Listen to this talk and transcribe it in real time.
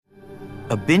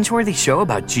A binge-worthy show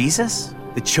about Jesus?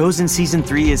 The Chosen Season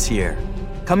 3 is here.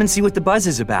 Come and see what the buzz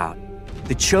is about.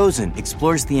 The Chosen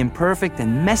explores the imperfect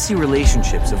and messy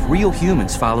relationships of real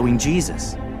humans following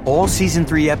Jesus. All Season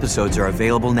 3 episodes are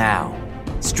available now.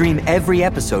 Stream every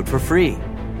episode for free.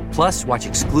 Plus, watch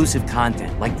exclusive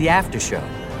content like The After Show,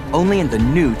 only in the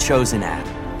new Chosen app.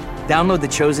 Download the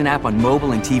Chosen app on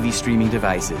mobile and TV streaming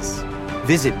devices.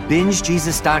 Visit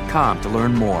bingejesus.com to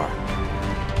learn more.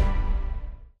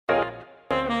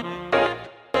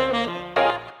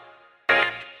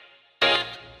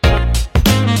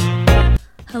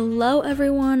 Hello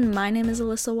everyone, my name is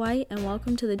Alyssa White and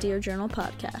welcome to the Dear Journal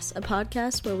podcast, a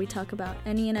podcast where we talk about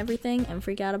any and everything and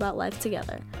freak out about life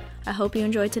together. I hope you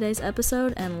enjoyed today's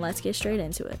episode and let's get straight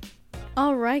into it.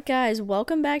 Alright guys,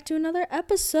 welcome back to another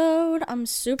episode. I'm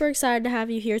super excited to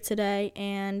have you here today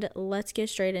and let's get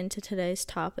straight into today's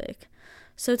topic.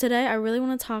 So today I really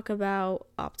want to talk about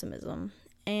optimism.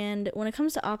 And when it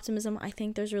comes to optimism, I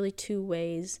think there's really two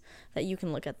ways that you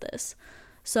can look at this.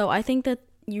 So I think that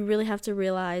you really have to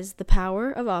realize the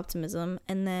power of optimism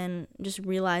and then just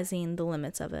realizing the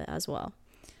limits of it as well.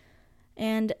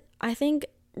 And I think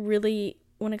really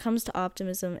when it comes to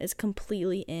optimism, it's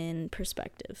completely in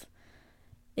perspective.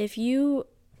 If you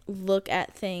look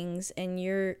at things and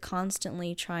you're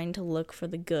constantly trying to look for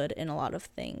the good in a lot of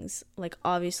things, like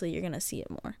obviously you're going to see it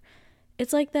more.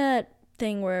 It's like that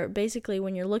thing where basically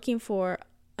when you're looking for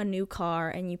a new car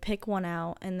and you pick one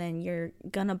out and then you're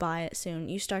gonna buy it soon,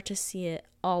 you start to see it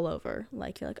all over.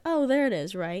 Like you're like, oh, there it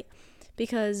is, right?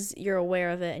 Because you're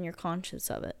aware of it and you're conscious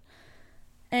of it.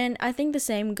 And I think the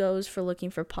same goes for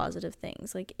looking for positive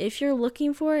things. Like if you're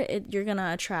looking for it, you're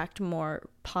gonna attract more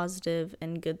positive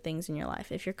and good things in your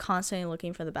life. If you're constantly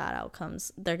looking for the bad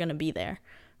outcomes, they're gonna be there,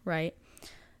 right?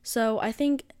 So I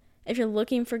think if you're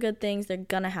looking for good things, they're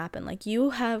gonna happen. Like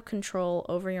you have control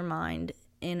over your mind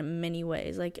in many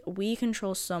ways. Like we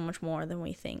control so much more than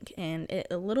we think, and it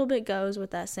a little bit goes with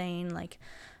that saying like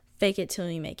fake it till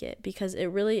you make it, because it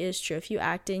really is true. If you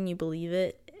act it and you believe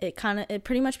it, it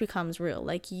pretty much becomes real.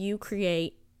 Like you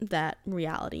create that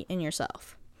reality in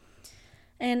yourself,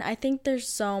 and I think there's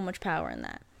so much power in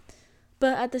that.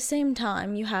 But at the same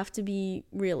time, you have to be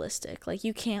realistic. Like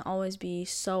you can't always be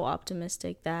so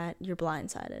optimistic that you're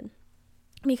blindsided,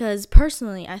 because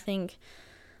personally I think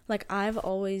like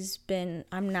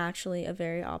I'm naturally a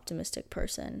very optimistic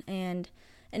person, and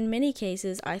in many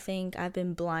cases I think I've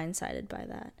been blindsided by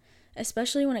that,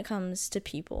 especially when it comes to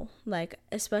people. Like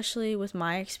especially with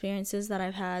my experiences that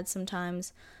I've had,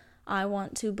 sometimes I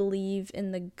want to believe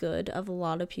in the good of a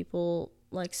lot of people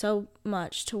like so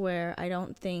much to where I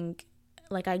don't think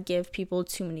like I give people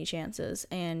too many chances,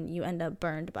 and you end up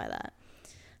burned by that.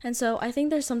 And so I think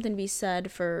there's something to be said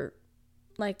for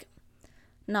like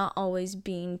not always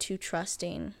being too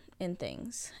trusting in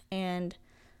things. And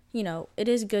you know, it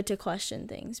is good to question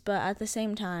things, but at the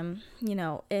same time, you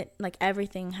know, it like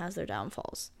everything has their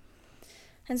downfalls.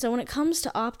 And so when it comes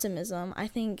to optimism, I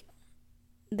think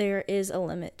there is a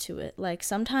limit to it. Like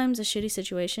sometimes a shitty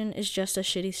situation is just a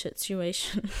shitty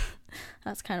situation.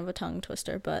 That's kind of a tongue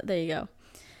twister, but there you go.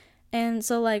 And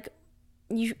so like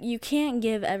you can't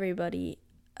give everybody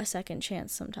a second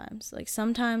chance sometimes. Like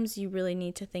sometimes you really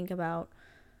need to think about,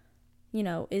 you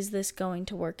know, is this going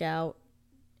to work out?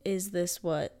 Is this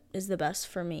what is the best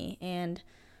for me? And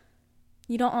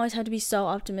you don't always have to be so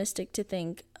optimistic to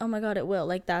think, oh my God, it will.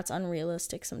 Like that's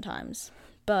unrealistic sometimes.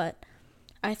 But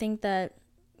I think that,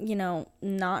 you know,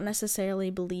 not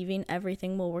necessarily believing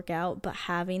everything will work out, but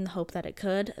having the hope that it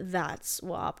could, that's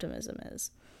what optimism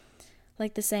is.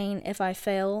 Like the saying, if I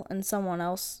fail and someone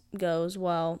else goes,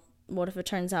 well, what if it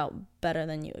turns out better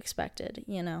than you expected,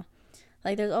 you know?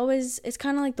 Like there's always, it's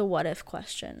kind of like the what if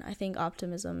question. I think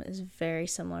optimism is very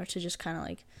similar to just kind of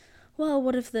like, well,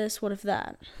 what if this, what if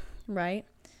that, right?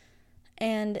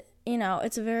 And, you know,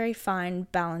 it's a very fine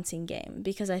balancing game,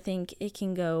 because I think it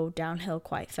can go downhill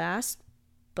quite fast,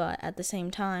 but at the same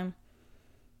time,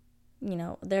 you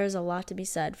know, there's a lot to be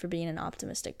said for being an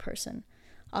optimistic person.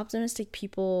 Optimistic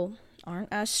people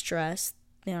aren't as stressed,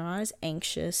 they're not as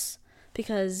anxious,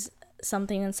 because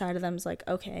something inside of them is like,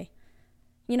 okay,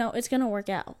 you know, it's gonna work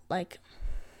out. Like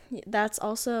that's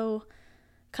also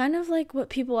kind of like what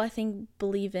people I think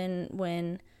believe in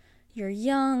when you're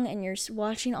young and you're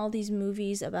watching all these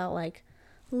movies about like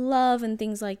love and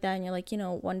things like that, and you're like, you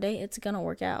know, one day it's gonna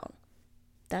work out.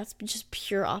 That's just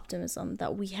pure optimism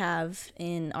that we have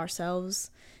in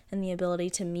ourselves, and the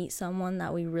ability to meet someone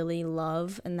that we really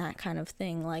love and that kind of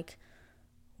thing. Like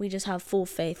we just have full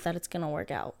faith that it's gonna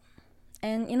work out.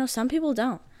 And you know, some people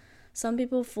don't. Some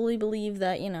people fully believe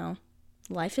that, you know,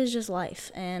 life is just life,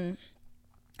 and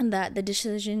that the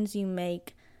decisions you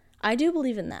make I do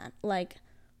believe in that. Like,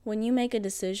 when you make a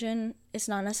decision, it's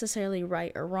not necessarily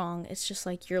right or wrong. It's just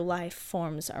like your life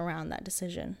forms around that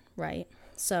decision, right?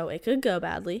 So it could go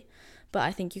badly, but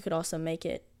I think you could also make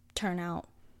it turn out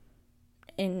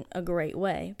in a great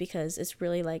way because it's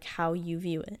really like how you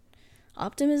view it.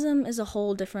 Optimism is a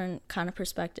whole different kind of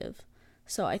perspective.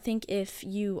 So I think if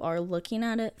you are looking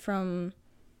at it from,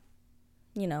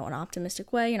 an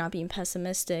optimistic way, you're not being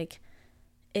pessimistic,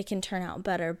 it can turn out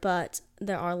better, but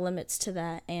there are limits to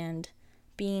that, and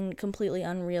being completely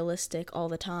unrealistic all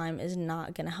the time is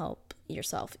not going to help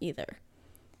yourself either.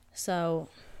 So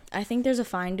I think there's a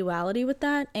fine duality with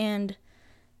that, and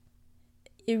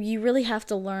you really have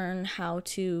to learn how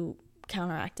to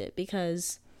counteract it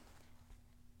because,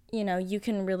 you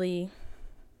can really,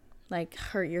 like,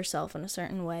 hurt yourself in a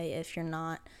certain way if you're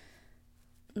not,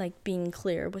 like, being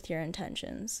clear with your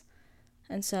intentions.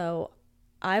 And so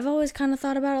I've always kind of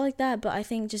thought about it like that, but I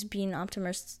think just being an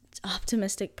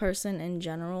optimistic person in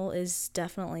general is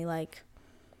definitely, like,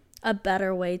 a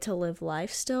better way to live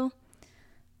life still.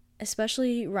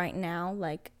 Especially right now,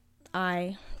 like,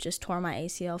 I just tore my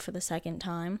ACL for the second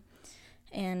time.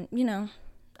 And,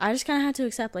 I just kind of had to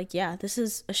accept, like, yeah, this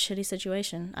is a shitty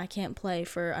situation. I can't play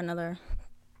for another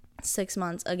 6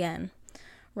 months again,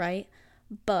 right?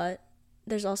 But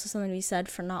there's also something to be said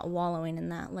for not wallowing in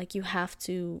that. Like, you have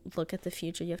to look at the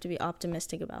future. You have to be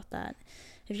optimistic about that.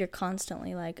 If you're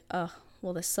constantly like, oh,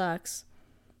 well, this sucks,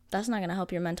 that's not going to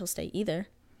help your mental state either.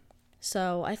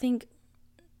 So I think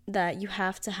that you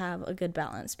have to have a good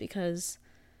balance because,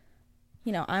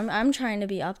 I'm trying to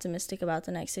be optimistic about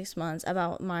the next 6 months,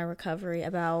 about my recovery,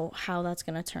 about how that's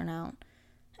going to turn out.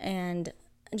 And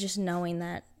just knowing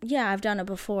that, yeah, I've done it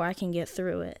before, I can get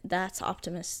through it. That's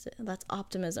optimistic. That's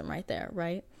optimism right there,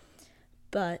 right?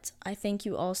 But I think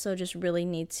you also just really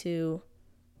need to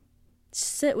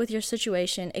sit with your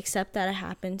situation, accept that it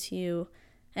happened to you,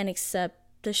 and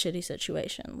accept the shitty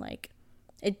situation. Like,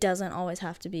 it doesn't always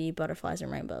have to be butterflies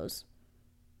and rainbows.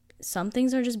 Some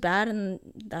things are just bad, and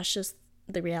that's just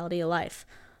the reality of life.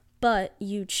 But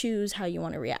you choose how you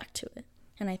want to react to it.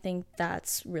 And I think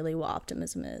that's really what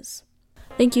optimism is.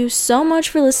 Thank you so much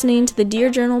for listening to the Dear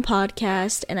Journal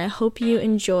podcast, and I hope you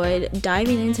enjoyed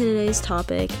diving into today's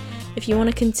topic. If you want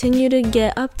to continue to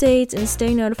get updates and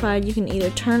stay notified, you can either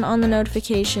turn on the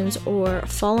notifications or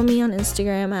follow me on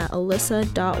Instagram at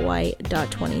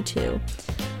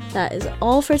alyssa.white.22. That is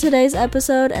all for today's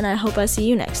episode, and I hope I see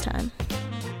you next time.